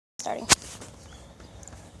Starting.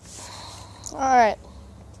 Alright.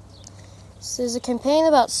 This is a campaign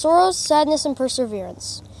about sorrows, sadness, and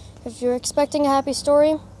perseverance. If you're expecting a happy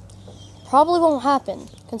story, probably won't happen,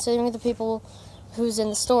 considering the people who's in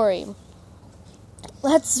the story.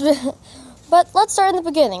 But let's start in the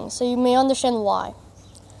beginning, so you may understand why.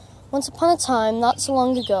 Once upon a time, not so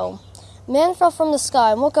long ago, a man fell from the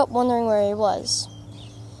sky and woke up wondering where he was.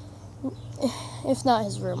 If not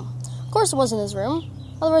his room. Of course it wasn't his room,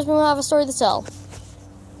 otherwise we won't have a story to tell.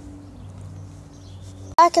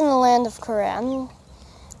 Back in the land of Koran,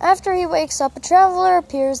 after he wakes up, a traveler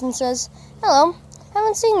appears and says, "Hello,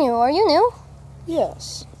 haven't seen you. Are you new?"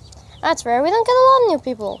 Yes. "That's rare. We don't get a lot of new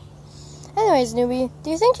people. Anyways, newbie, do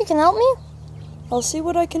you think you can help me?" I'll see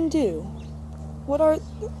what I can do. What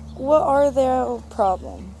are their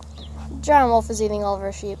problem? Giant Wolf is eating all of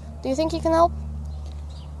our sheep. Do you think you can help?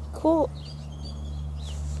 Cool.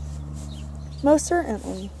 Most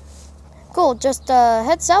certainly. Cool, just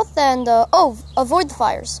head south and, avoid the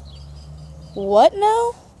fires. What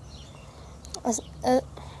now?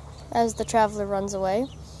 As the traveler runs away.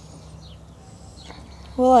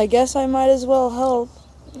 Well, I guess I might as well help.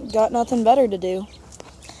 Got nothing better to do.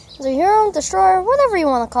 The hero, destroyer, whatever you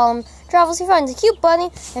want to call him, travels, he finds a cute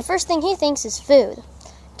bunny, and first thing he thinks is food.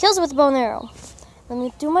 Kills it with a bow and arrow. Let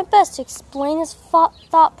me do my best to explain his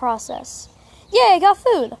thought process. Yay, I got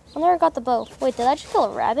food! I never got the bow. Wait, did I just kill a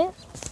rabbit?